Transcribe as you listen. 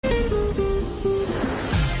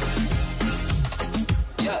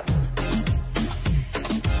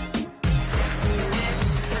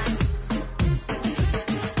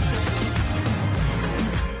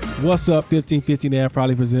What's up? 1550 Now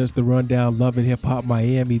proudly presents the Rundown Love and Hip Hop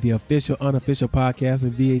Miami, the official, unofficial podcast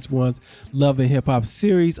of VH1's Love and Hip Hop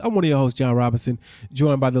series. I'm one of your hosts, John Robinson,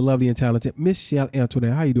 joined by the lovely and talented Michelle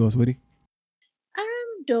Antoinette. How you doing, sweetie?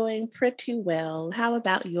 I'm doing pretty well. How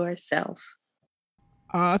about yourself?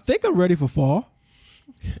 I think I'm ready for fall.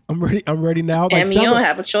 I'm ready now. Like you don't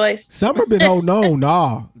have a choice. Summer been holding on.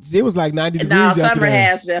 Nah, it was like 90 degrees. No, summer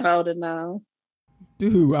has been holding on.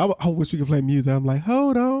 Dude, I wish we could play music. I'm like,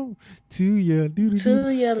 hold on to your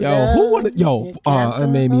love. Who wanna? It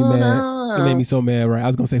made me mad. It made me so mad. Right, I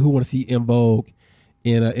was gonna say who want to see En Vogue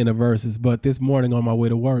in a verses, but this morning on my way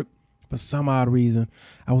to work, for some odd reason,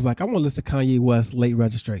 I was like, I want to listen to Kanye West Late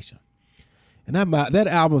Registration, and that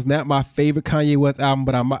album's not my favorite Kanye West album,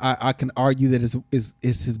 but I can argue that it's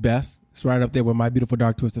his best. It's right up there with My Beautiful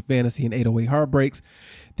Dark Twisted Fantasy and 808 Heartbreaks.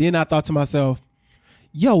 Then I thought to myself,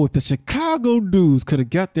 yo, if the Chicago dudes could have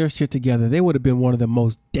got their shit together, they would have been one of the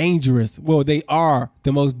most dangerous. Well, they are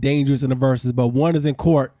the most dangerous in the verses, but one is in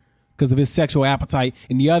court because of his sexual appetite,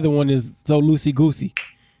 and the other one is so loosey-goosey.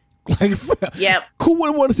 Like, yep. Who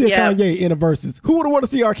would want to see Kanye in the verses? Who would want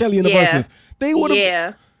to see R. Kelly in the verses? They would have.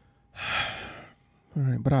 Yeah. All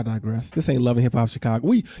right, but I digress. This ain't Love and Hip Hop Chicago.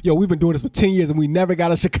 We've been doing this for 10 years, and we never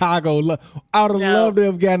got a Chicago out of love to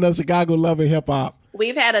have gotten a Chicago Love and Hip Hop.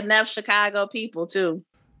 We've had enough Chicago people too.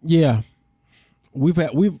 Yeah, we've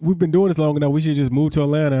been doing this long enough. We should just move to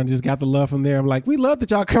Atlanta and just got the love from there. I'm like, we love that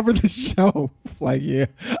y'all covered the show. Like, yeah,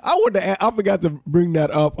 I forgot to bring that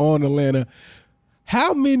up on Atlanta.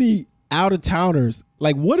 How many out of towners?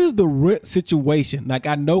 Like, what is the rent situation? Like,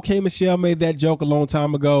 I know K. Michelle made that joke a long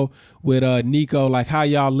time ago with Nico. Like, how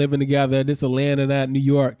y'all living together? This Atlanta, that New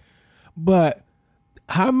York, but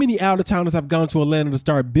how many out of towners have gone to Atlanta to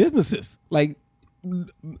start businesses? Like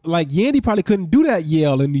Yandy probably couldn't do that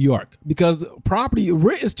Yale in New York because property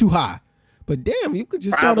rent is too high. But damn, you could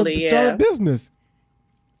just start a business.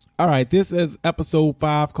 All right, this is episode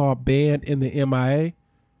 5 called Banned in the MIA.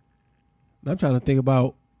 I'm trying to think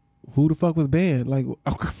about who the fuck was banned. Like,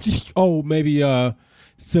 maybe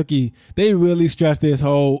Suki. They really stressed this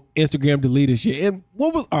whole Instagram deleted shit. And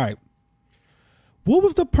what was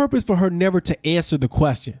the purpose for her never to answer the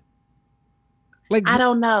question? Like, I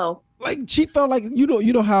don't know. Like, she felt like, you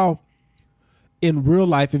know how in real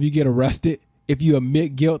life, if you get arrested, if you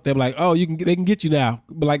admit guilt, they're like, oh, they can get you now.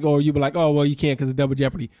 But like, or you be like, oh, well, you can't because of double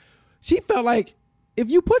jeopardy. She felt like if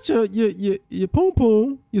you put your poom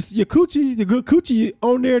poom, your coochie, your good coochie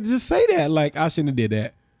on there, just say that. Like, I shouldn't have did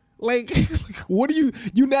that. Like, what are you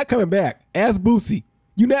not coming back? Ask Boosie.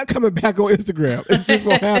 You not coming back on Instagram. It just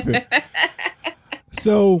won't happen.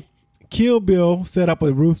 So Kill Bill set up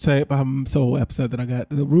a rooftop. I'm so upset that I got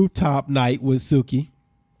the rooftop night with Suki.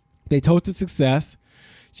 They toasted success.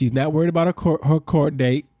 She's not worried about her court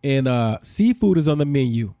date, and seafood is on the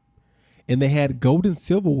menu. And they had gold and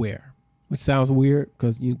silverware, which sounds weird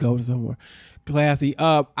because you go to somewhere classy.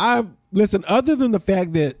 I listen. Other than the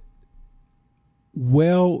fact that,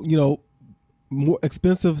 more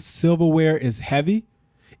expensive silverware is heavy.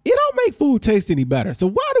 It don't make food taste any better. So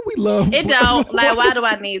why do we love it? Don't like. Why do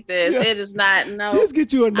I need this? Yeah. It is not. No. Just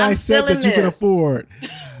get you a nice set that you can afford.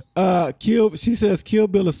 She says Kill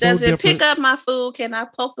Bill is so different. Does it pick up my food? Can I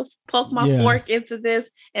poke my fork into this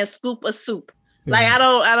and scoop a soup? Yeah. Like I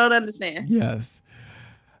don't understand. Yes.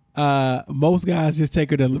 Most guys just take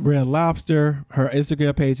her to Red Lobster. Her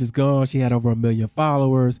Instagram page is gone. She had over 1 million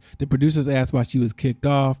followers. The producers asked why she was kicked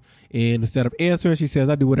off, and instead of answering, she says,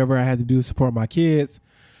 "I do whatever I had to do to support my kids."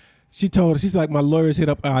 She's like, my lawyers hit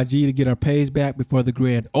up IG to get her page back before the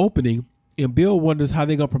grand opening. And Bill wonders how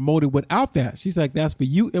they're going to promote it without that. She's like, that's for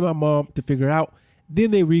you and my mom to figure out.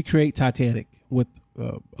 Then they recreate Titanic with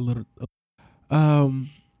a little.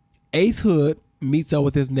 Ace Hood meets up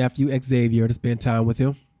with his nephew, Xavier, to spend time with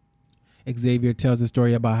him. Xavier tells a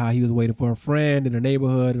story about how he was waiting for a friend in the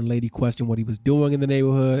neighborhood, and a lady questioned what he was doing in the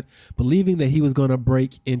neighborhood, believing that he was going to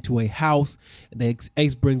break into a house. And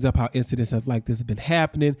Ace brings up how incidents like this have been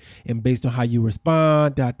happening, and based on how you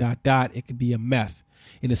respond, ... it could be a mess.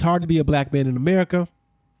 And it's hard to be a black man in America.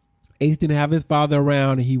 Ace didn't have his father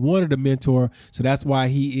around, and he wanted a mentor, so that's why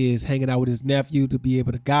he is hanging out with his nephew to be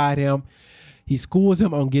able to guide him. He schools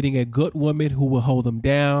him on getting a good woman who will hold him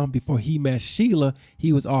down. Before he met Sheila,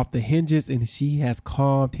 he was off the hinges, and she has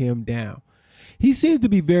calmed him down. He seems to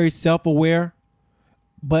be very self-aware,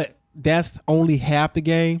 but that's only half the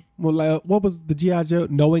game. Well, what was the G.I. Joe?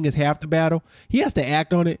 Knowing is half the battle. He has to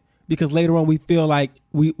act on it, because later on we feel like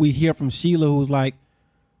we hear from Sheila, who's like,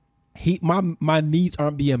 my needs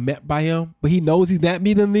aren't being met by him, but he knows he's not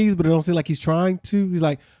meeting needs, but it don't seem like he's trying to. He's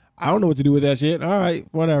like, I don't know what to do with that shit. All right,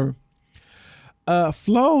 whatever.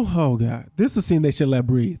 Flo, oh God, this is a scene they should let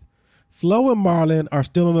breathe. Flo and Marlon are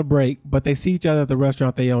still on a break, but they see each other at the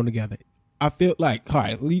restaurant they own together. I feel like, all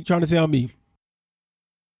right, you trying to tell me,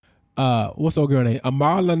 what's old girl name?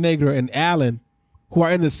 Marla Negra and Alan, who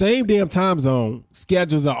are in the same damn time zone,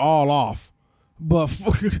 schedules are all off. But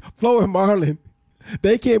Flo and Marlon,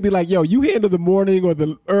 they can't be like, yo, you handle the morning or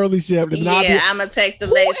the early shift. And I'm going to take the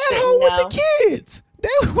late shift. Who at home with the kids?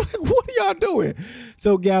 What are y'all doing?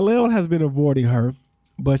 So Galel has been avoiding her,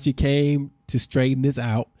 but she came to straighten this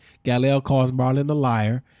out. Galel calls Marlon a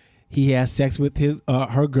liar. He has sex with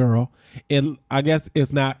her girl. And I guess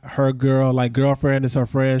it's not her girl, like girlfriend, it's her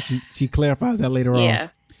friend. She clarifies that later on.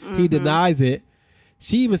 Mm-hmm. He denies it.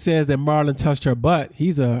 She even says that Marlon touched her butt.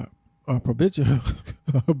 He's a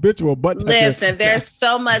habitual butt toucher. Listen, there's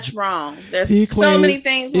so much wrong. There's so many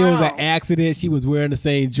things wrong. It was an accident. She was wearing the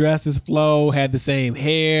same dress as Flo, had the same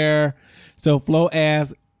hair. So Flo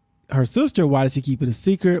asked her sister, why did she keep it a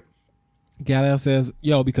secret? Galel says,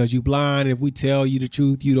 yo, because you blind. If we tell you the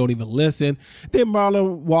truth, you don't even listen. Then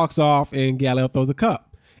Marlon walks off and Galel throws a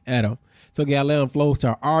cup at him. So Galel and Flo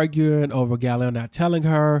start arguing over Galel not telling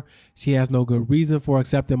her. She has no good reason for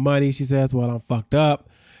accepting money. She says, well, I'm fucked up.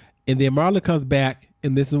 And then Marlon comes back,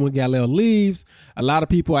 and this is when Galel leaves. A lot of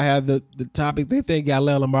people, I have the topic, they think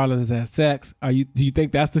Galel and Marlon has had sex. Do you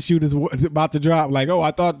think that's the shoe that's about to drop? Like, oh,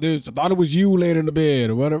 I thought it was you laying in the bed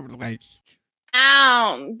or whatever. Like,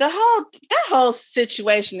 that whole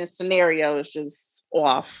situation and scenario is just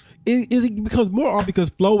off. It becomes more off because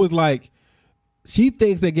Flo is like, she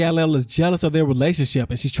thinks that Galel is jealous of their relationship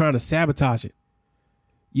and she's trying to sabotage it.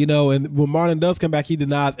 You know, and when Marlon does come back, he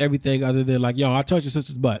denies everything other than like, yo, I touched your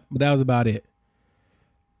sister's butt. But that was about it.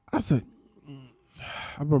 I said,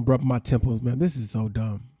 I've been rubbing my temples, man. This is so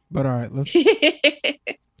dumb. But all right, let's. It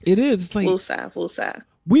is. It's like. Full side.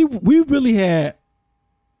 We really had,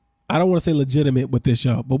 I don't want to say legitimate with this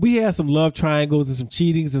show, but we had some love triangles and some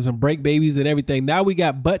cheatings and some break babies and everything. Now we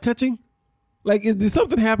got butt touching. Like, did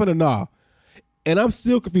something happen or not? And I'm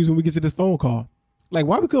still confused when we get to this phone call. Like,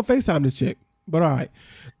 why we couldn't FaceTime this chick? But all right.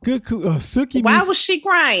 Good. Suki. Why was she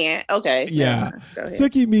crying? Okay. Yeah.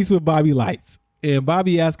 Suki meets with Bobby Lights. And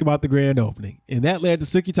Bobby asked about the grand opening. And that led to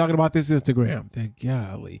Suki talking about this Instagram.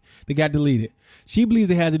 Golly. They got deleted. She believes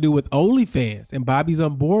it had to do with OnlyFans. And Bobby's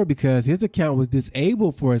on board because his account was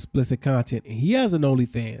disabled for explicit content. And he has an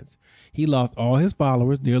OnlyFans. He lost all his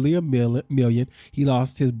followers, nearly a million. He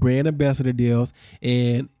lost his brand ambassador deals.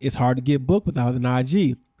 And it's hard to get booked without an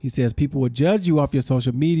IG. He says people will judge you off your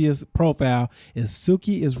social media's profile, and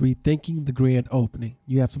Suki is rethinking the grand opening.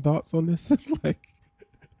 You have some thoughts on this?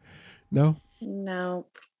 No? No.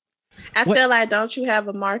 I feel like, don't you have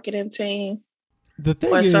a marketing team? The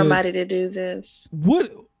thing or is, somebody to do this?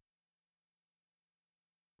 What?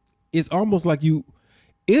 It's almost like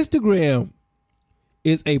Instagram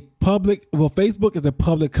is a public, Facebook is a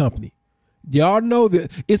public company. Y'all know that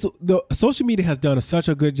the social media has done such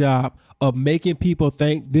a good job of making people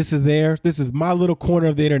think this is theirs. This is my little corner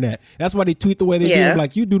of the internet. That's why they tweet the way they do.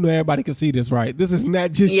 Like, you do know everybody can see this, right? This is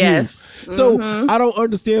not just you. So I don't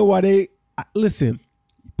understand why listen,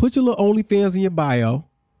 put your little OnlyFans in your bio.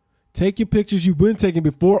 Take your pictures you've been taking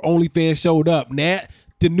before OnlyFans showed up. Nat,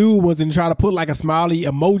 the new ones, and try to put like a smiley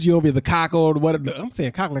emoji over the cock or whatever. I'm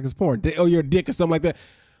saying cock like it's porn. Or your dick or something like that.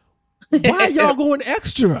 Why y'all going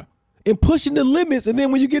extra? And pushing the limits, and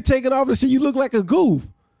then when you get taken off the shit, you look like a goof.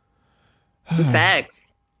 Facts.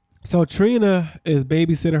 So Trina is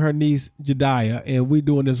babysitting her niece Jediah, and we're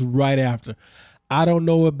doing this right after. I don't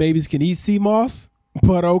know if babies can eat sea moss,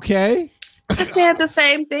 but okay. I said the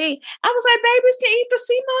same thing. I was like, babies can eat the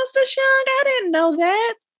sea moss this young? I didn't know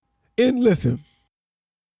that. And listen,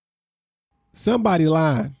 somebody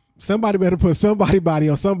lying. Somebody better put somebody body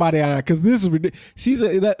on somebody eye, because this is ridiculous. She's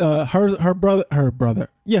her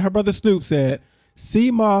brother Snoop said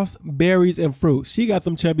sea moss, berries, and fruit. She got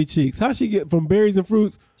them chubby cheeks. How she get from berries and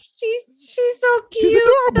fruits? She's so cute. She's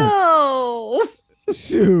adorable. Though.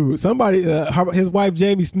 Shoot, somebody, his wife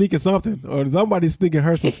Jamie sneaking something, or somebody sneaking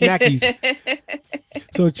her some snackies.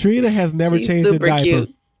 So Trina has never changed a diaper,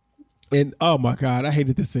 cute. And oh my God, I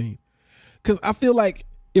hated this scene because I feel like.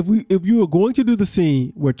 If you are going to do the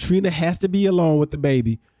scene where Trina has to be alone with the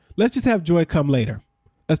baby, let's just have Joy come later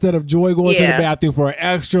instead of Joy going to the bathroom for an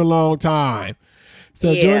extra long time.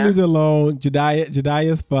 So Joy leaves alone. Jediah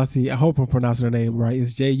is fussy. I hope I'm pronouncing her name right.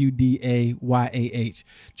 It's Judayah.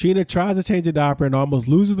 Trina tries to change a diaper and almost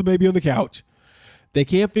loses the baby on the couch. They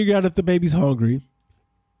can't figure out if the baby's hungry.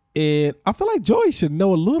 And I feel like Joy should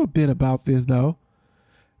know a little bit about this though.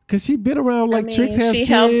 Cause she been around like Trix has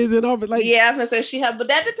kids and all. Like, yeah, I was gonna say she helped, but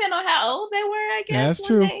that depends on how old they were. I guess that's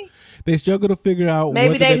true. They struggle to figure out.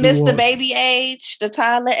 Maybe they missed the baby age, the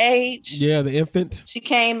toddler age. Yeah, the infant. She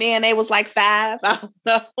came in. They was like 5. I don't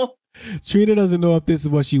know. Trina doesn't know if this is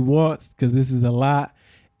what she wants because this is a lot.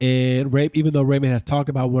 And even though Raymond has talked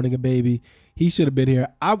about wanting a baby, he should have been here.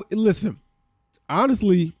 Listen,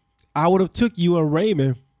 honestly, I would have took you and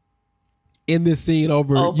Raymond in this scene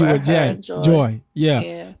over you and Joy.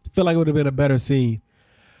 Yeah. Feel like it would have been a better scene.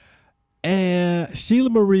 And Sheila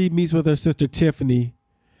Marie meets with her sister Tiffany,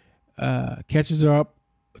 catches her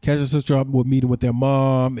sister up with meeting with their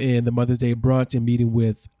mom and the Mother's Day brunch and meeting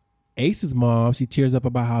with Ace's mom. She tears up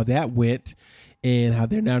about how that went and how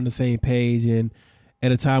they're now on the same page. And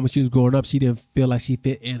at a time when she was growing up, she didn't feel like she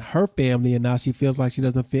fit in her family, and now she feels like she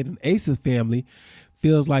doesn't fit in Ace's family.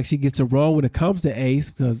 Feels like she gets it wrong when it comes to Ace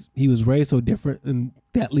because he was raised so different, and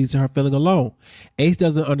that leads to her feeling alone. Ace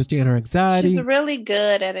doesn't understand her anxiety. She's really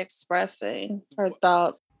good at expressing her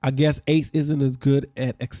thoughts. I guess Ace isn't as good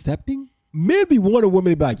at accepting. Men be wanting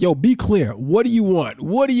women to be like, yo, be clear. What do you want?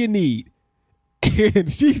 What do you need?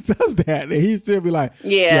 And she does that, and he still be like,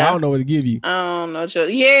 yeah, I don't know what to give you. I don't know.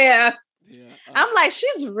 Yeah. I'm like,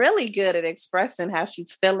 she's really good at expressing how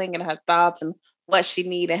she's feeling and her thoughts and what she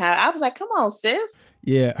needs. And how I was like, come on, sis.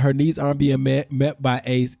 Yeah, her needs aren't being met by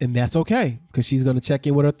Ace, and that's okay because she's going to check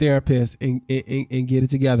in with her therapist and get it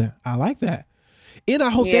together. I like that. And I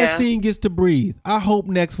hope that scene gets to breathe. I hope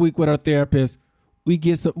next week with our therapist, we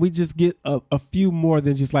just get a few more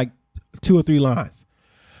than just like 2 or 3 lines.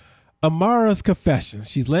 Amara's confession.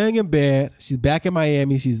 She's laying in bed. She's back in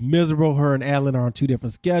Miami. She's miserable. Her and Adeline are on 2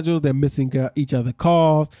 different schedules. They're missing each other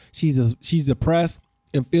calls. She's depressed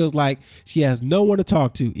and feels like she has no one to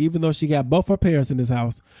talk to, even though she got both her parents in this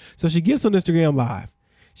house. So she gets on Instagram Live.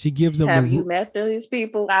 She gives them. Have you met these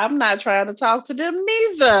people? I'm not trying to talk to them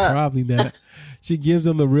neither. Probably not. She gives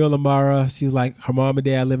them the real Amara. She's like, her mom and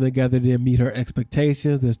dad living together didn't meet her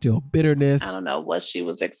expectations. There's still bitterness. I don't know what she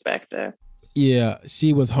was expecting. Yeah,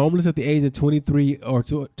 she was homeless at the age of 23 or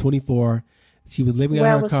 24. She was living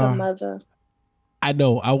out of her car. Where was her mother? I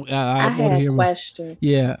know. I had a question.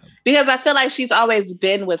 Yeah. Because I feel like she's always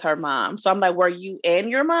been with her mom. So I'm like, were you and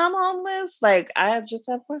your mom homeless? Like, I just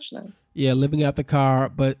have questions. Yeah, living out the car.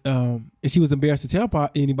 But and she was embarrassed to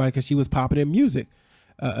tell anybody because she was popping in music.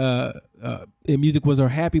 And music was her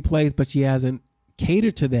happy place, but she hasn't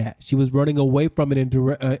catered to that. She was running away from it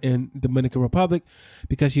in Dominican Republic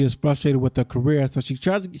because she was frustrated with her career. So she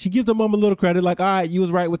gives her mom a little credit, like, all right, you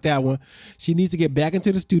was right with that one. She needs to get back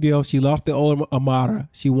into the studio. She lost the old Amara.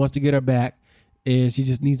 She wants to get her back, and she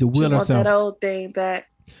just needs to will herself. She wants that old thing back.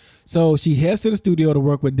 So she heads to the studio to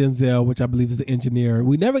work with Denzel, which I believe is the engineer.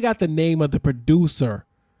 We never got the name of the producer.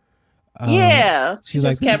 She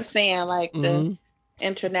just kept saying like the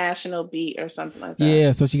international beat or something like that.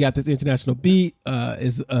 Yeah, so she got this international beat.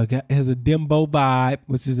 Has a dembo vibe,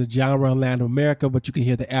 which is a genre in Latin America, but you can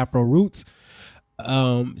hear the Afro roots.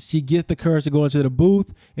 She gets the courage to go into the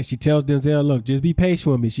booth, and she tells Denzel, look, just be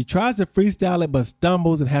patient with me. She tries to freestyle it, but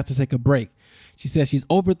stumbles and has to take a break. She says she's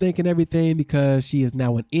overthinking everything because she is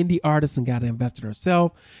now an indie artist and got to invest in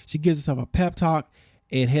herself. She gives herself a pep talk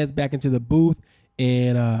and heads back into the booth.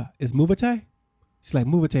 And is Muvate? She's like,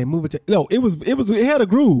 Muvate. No, it had a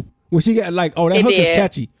groove when she got like, oh, that hook is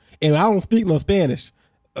catchy. And I don't speak no Spanish.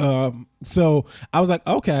 So I was like,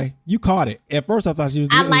 okay, you caught it. At first I thought she was.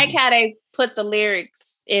 I like how they put the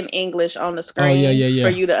lyrics in English on the screen for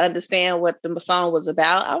you to understand what the song was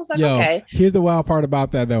about. I was like, okay. Here's the wild part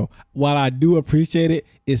about that though. While I do appreciate it,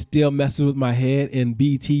 it still messes with my head, and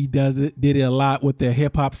BT did it a lot with their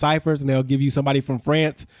hip hop ciphers, and they'll give you somebody from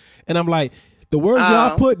France. And I'm like, the words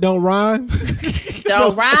y'all put don't rhyme.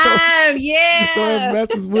 Don't rhyme, yeah. So it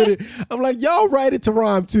messes with it. I'm like, y'all write it to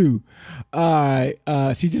rhyme too. All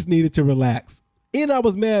right. She just needed to relax. And I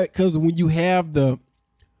was mad because when you have the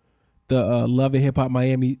Love and Hip Hop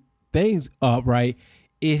Miami things up, right,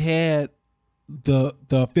 it had the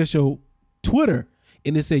official Twitter,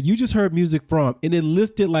 and it said you just heard music from, and it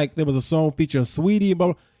listed like there was a song featuring Sweetie and blah,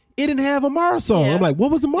 blah. It didn't have Amara's song. I'm like,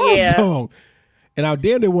 what was Amara's song? And I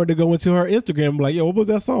damn near wanted to go into her Instagram. I'm like, yo, what was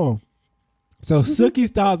that song? So Suki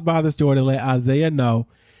stops by the store to let Isaiah know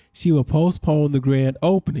she will postpone the grand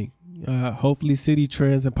opening. Hopefully City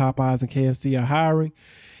Trends and Popeyes and KFC are hiring.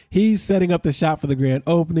 He's setting up the shop for the grand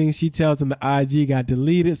opening. She tells him the IG got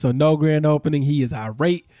deleted, so no grand opening. He is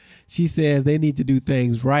irate. She says they need to do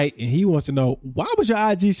things right, and he wants to know, why was your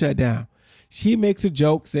IG shut down? She makes a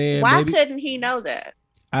joke saying, why couldn't he know that?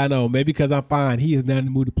 I know, maybe because I'm fine. He is not in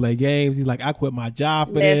the mood to play games. He's like, I quit my job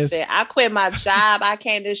for this. Listen, I quit my job. I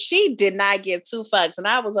came to. She did not give two fucks, and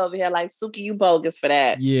I was over here like, Suki, you bogus for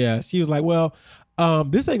that. Yeah, she was like, well,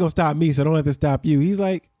 this ain't gonna stop me, so don't let this stop you. He's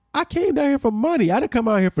like, I came down here for money. I didn't come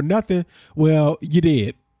out here for nothing. Well, you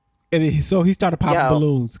did. And so he started popping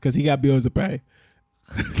balloons because he got bills to pay.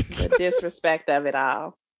 The disrespect of it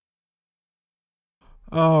all.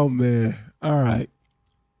 Oh, man. All right.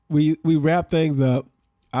 We wrap things up.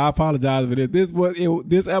 I apologize for this.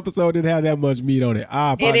 This episode didn't have that much meat on it.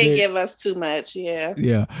 It didn't give us too much, yeah.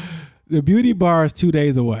 Yeah. The beauty bar is 2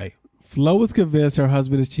 days away. Flo is convinced her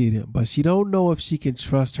husband is cheating, but she don't know if she can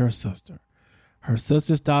trust her sister. Her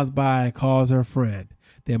sister stops by and calls her friend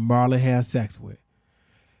that Marlon has sex with.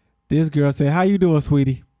 This girl said, how you doing,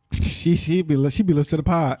 sweetie? She be listening to the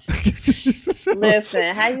pod.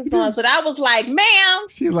 Listen, how you doing? So I was like, ma'am.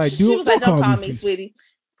 She's like, don't call me sweetie.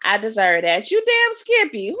 I deserve that. You damn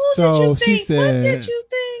skippy. Who did you think? She said, what did you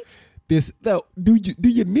think? Do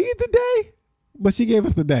you need the day? But she gave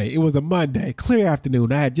us the day. It was a Monday, clear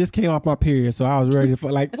afternoon. I had just came off my period, so I was ready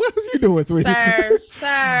for like, what was you doing, sweetie?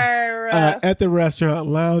 Sir. At the restaurant,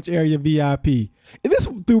 lounge area VIP. And this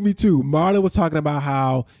threw me too. Marlon was talking about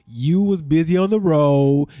how you was busy on the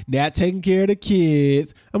road, not taking care of the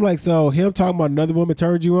kids. I'm like, so him talking about another woman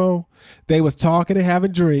turned you on? They was talking and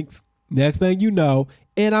having drinks. Next thing you know,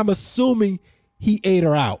 and I'm assuming he ate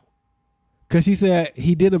her out. Because she said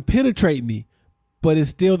he didn't penetrate me, but it's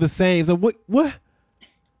still the same. So what?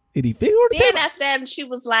 Did he finger the table? After that, and she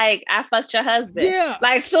was like, I fucked your husband. Yeah.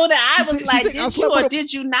 Like, so that I was like, did you or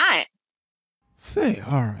did you not? Hey,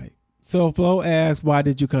 all right. So Flo asked, why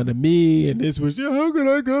did you come to me? And this was, how could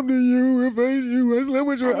I come to you if I you? I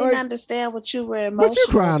didn't understand what you were emotional what you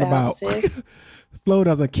crying about. Flo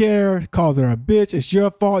doesn't care, calls her a bitch. It's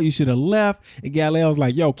your fault. You should have left. And Galil's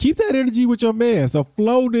like, yo, keep that energy with your man. So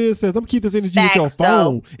Flo then says, I'm going to keep this energy with your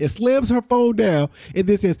phone. It slams her phone down. And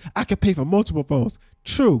then says, I can pay for multiple phones.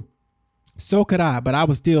 True. So could I, but I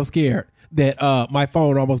was still scared that my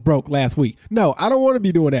phone almost broke last week. No, I don't want to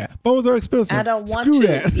be doing that. Phones are expensive. I don't want to.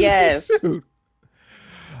 That. Yes.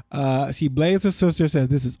 She blames her sister, says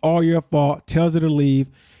this is all your fault, tells her to leave.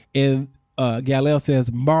 And Galil says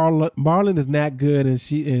Marlon is not good,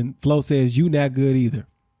 and Flo says you not good either.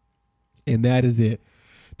 And that is it.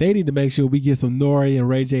 They need to make sure we get some Nori and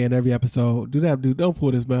Ray J in every episode. Don't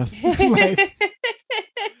pull this mess.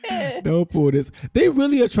 Don't pull this. They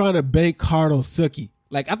really are trying to bank hard on Suki.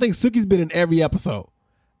 Like, I think Suki's been in every episode,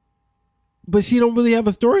 but she don't really have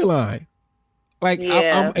a storyline. Like,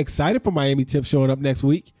 yeah. I'm excited for Miami Tip showing up next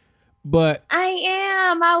week, but I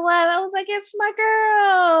am. I was like, it's my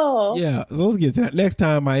girl. Yeah. So let's get to that. Next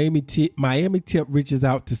time, Miami Tip reaches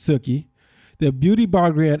out to Suki. The beauty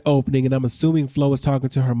bar grand opening, and I'm assuming Flo was talking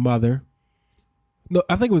to her mother. No,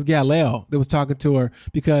 I think it was Galil that was talking to her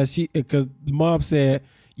because the mom said,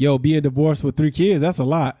 yo, being divorced with 3 kids, that's a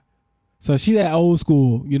lot. So she that old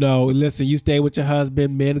school, listen, you stay with your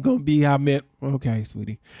husband, men are going to be how men. Okay,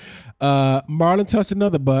 sweetie. Marlon touched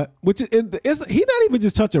another butt, which he not even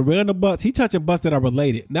just touching random butts. He touching butts that are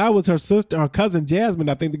related. Now it was her cousin Jasmine,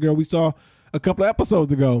 I think the girl we saw a couple of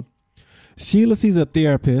episodes ago. Sheila sees a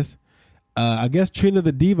therapist. I guess Trina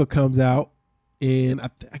the Diva comes out, and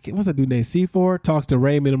what's that dude named C4? Talks to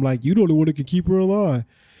Raymond. I'm like, you the only one that can keep her alive.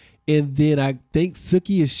 And then I think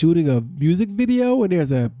Suki is shooting a music video, and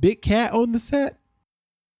there's a big cat on the set.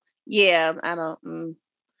 Yeah, I don't.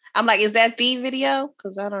 I'm like, is that the video?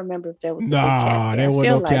 Because I don't remember if there was. Nah, there was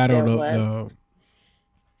no cat on the.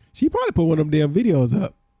 She probably put one of them damn videos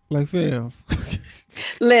up. Like, fam.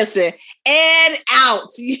 Listen, and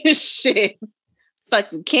out. Shit.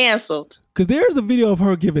 Fucking canceled. Because there's a video of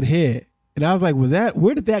her giving head. And I was like,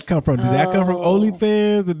 where did that come from? Did that come from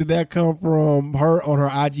OnlyFans, or did that come from her on her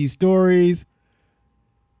IG stories?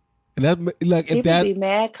 And that, like, if that be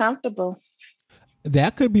mad comfortable.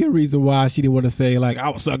 That could be a reason why she didn't want to say, like, I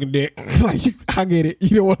was sucking dick. Like, I get it.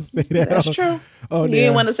 You don't want to say that. That's true. You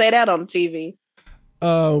didn't want to say that on TV.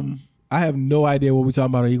 I have no idea what we're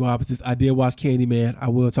talking about on Equal Opposites. I did watch Candyman. I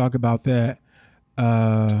will talk about that.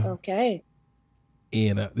 Okay.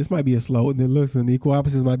 And this might be a slow. And then listen, the Equal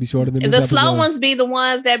Opposites might be shorter than this the episode. slow ones be the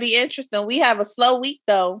ones that be interesting. We have a slow week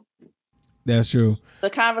though. That's true. The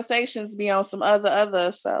conversations be on some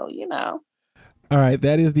other. So All right,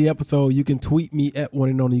 that is the episode. You can tweet me at one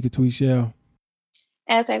and only. You can tweet Shell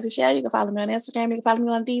at Sexy Shell. You can follow me on Instagram. You can follow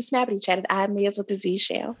me on the Snappity Chat at IMES with the Z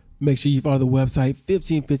Shell. Make sure you follow the website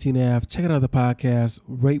 1515F. Check out other podcasts.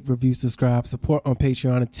 Rate, review, subscribe, support on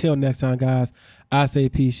Patreon. Until next time, guys. I say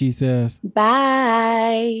peace. She says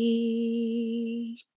bye.